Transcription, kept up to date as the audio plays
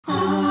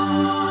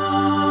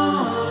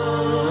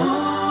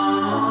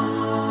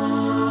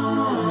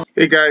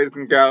Hey guys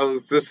and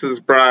gals, this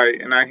is Bry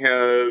and I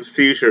have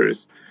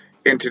seizures.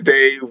 And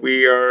today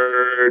we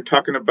are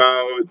talking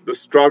about the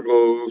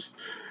struggles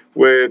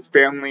with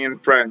family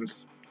and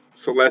friends.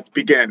 So let's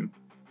begin.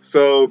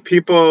 So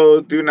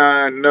people do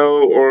not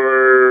know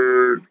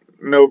or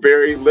know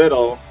very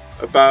little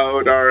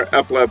about our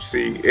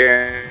epilepsy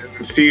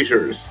and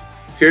seizures.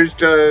 Here's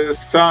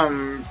just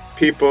some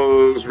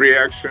people's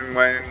reaction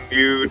when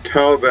you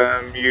tell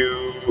them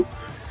you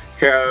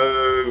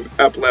have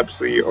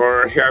epilepsy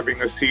or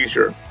having a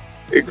seizure.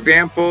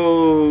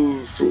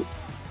 Examples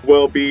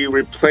will be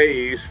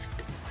replaced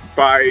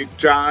by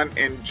John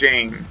and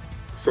Jane.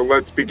 So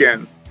let's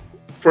begin.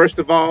 First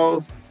of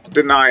all,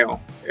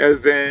 denial,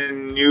 as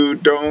in you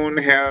don't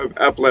have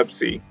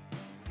epilepsy.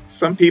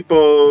 Some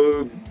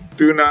people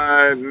do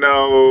not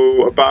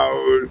know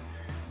about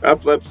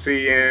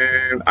epilepsy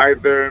and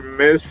either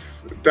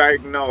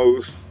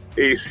misdiagnose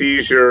a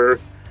seizure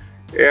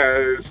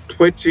as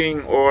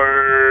twitching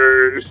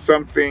or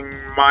something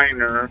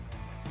minor,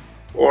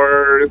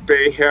 or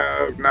they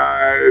have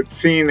not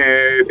seen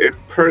it in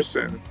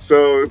person,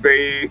 so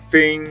they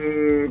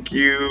think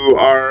you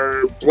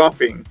are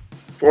bluffing.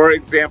 For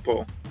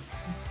example,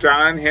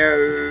 John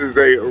has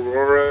a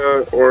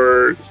aurora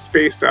or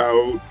space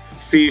out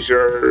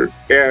seizure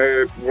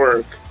at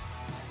work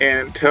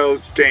and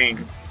tells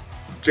Jane.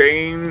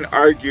 Jane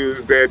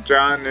argues that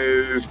John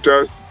is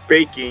just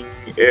faking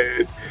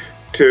it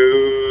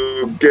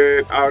to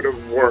get out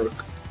of work.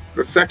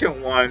 The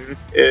second one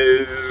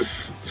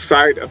is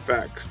side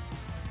effects,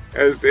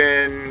 as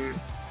in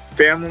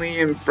family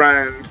and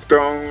friends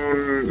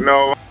don't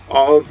know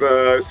all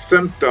the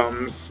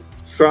symptoms.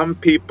 Some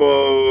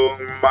people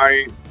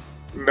might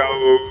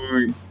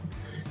know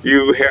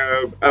you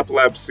have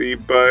epilepsy,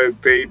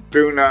 but they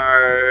do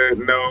not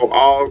know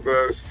all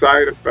the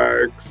side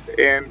effects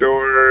and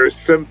or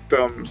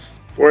symptoms.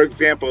 For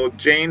example,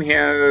 Jane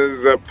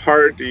has a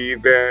party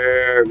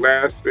that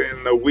lasts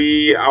in the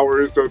wee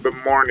hours of the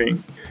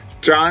morning.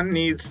 John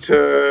needs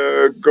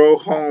to go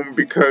home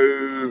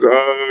because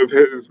of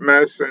his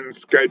mess and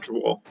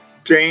schedule.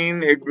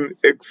 Jane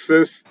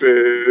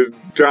insisted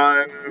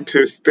John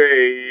to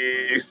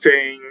stay,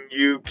 saying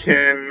you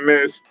can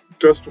miss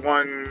just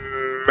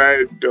one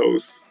med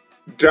dose.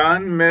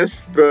 John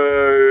missed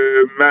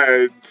the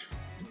meds.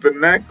 The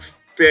next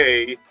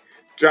day,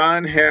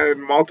 John had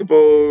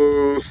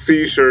multiple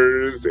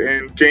seizures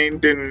and Jane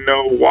didn't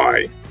know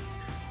why.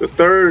 The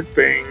third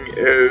thing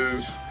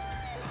is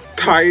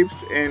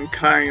types and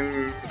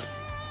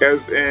kinds,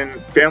 as in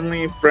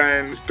family and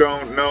friends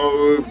don't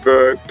know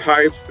the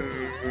types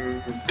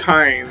and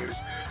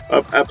kinds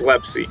of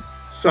epilepsy.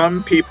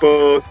 Some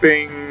people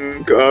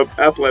think of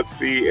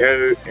epilepsy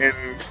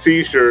and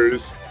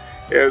seizures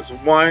as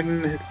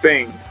one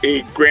thing,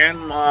 a grand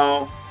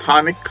mal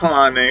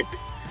tonic-clonic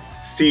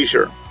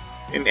seizure.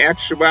 In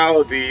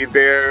actuality,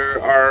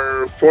 there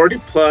are 40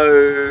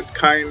 plus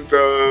kinds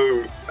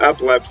of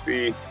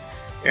epilepsy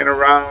and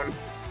around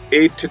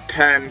 8 to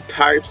 10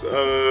 types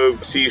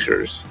of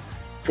seizures.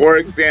 For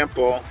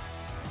example,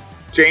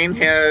 Jane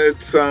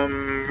had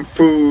some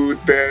food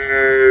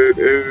that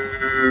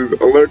is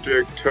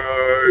allergic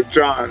to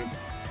John.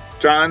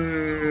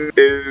 John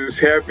is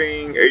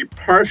having a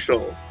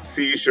partial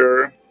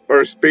seizure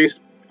or spaced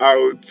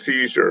out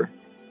seizure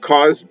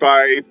caused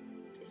by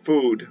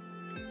food.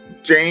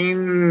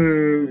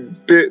 Jane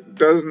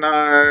does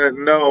not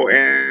know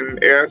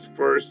and asks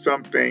for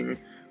something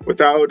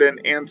without an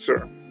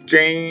answer.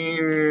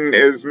 Jane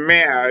is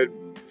mad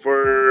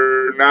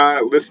for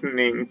not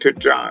listening to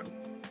John.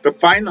 The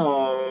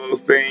final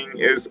thing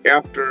is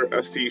after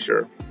a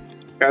seizure,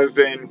 as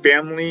in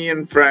family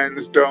and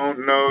friends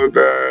don't know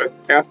the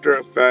after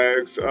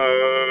effects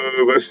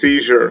of a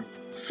seizure.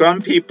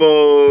 Some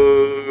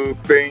people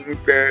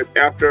think that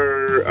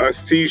after a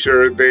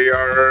seizure they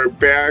are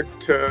back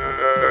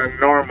to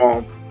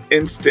normal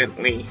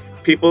instantly.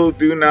 People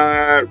do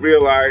not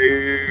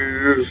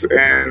realize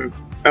an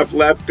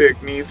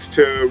epileptic needs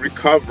to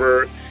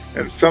recover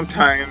and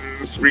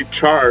sometimes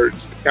recharge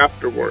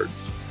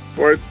afterwards.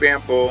 For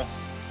example,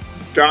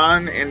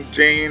 John and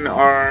Jane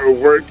are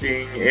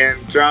working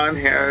and John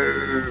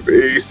has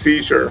a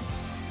seizure.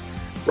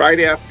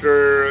 Right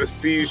after a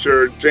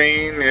seizure,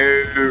 Jane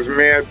is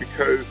mad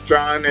because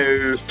John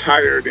is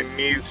tired and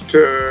needs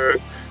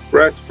to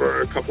rest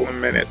for a couple of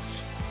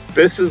minutes.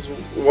 This is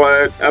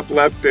what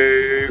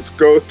epileptics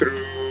go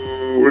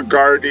through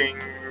regarding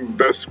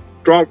the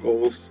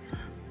struggles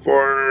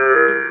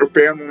for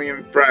family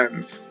and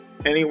friends.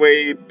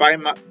 Anyway,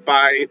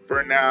 bye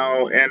for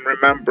now, and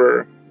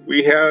remember,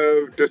 we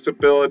have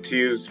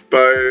disabilities,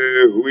 but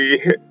we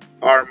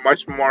are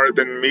much more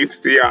than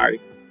meets the eye.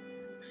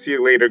 See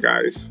you later,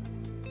 guys.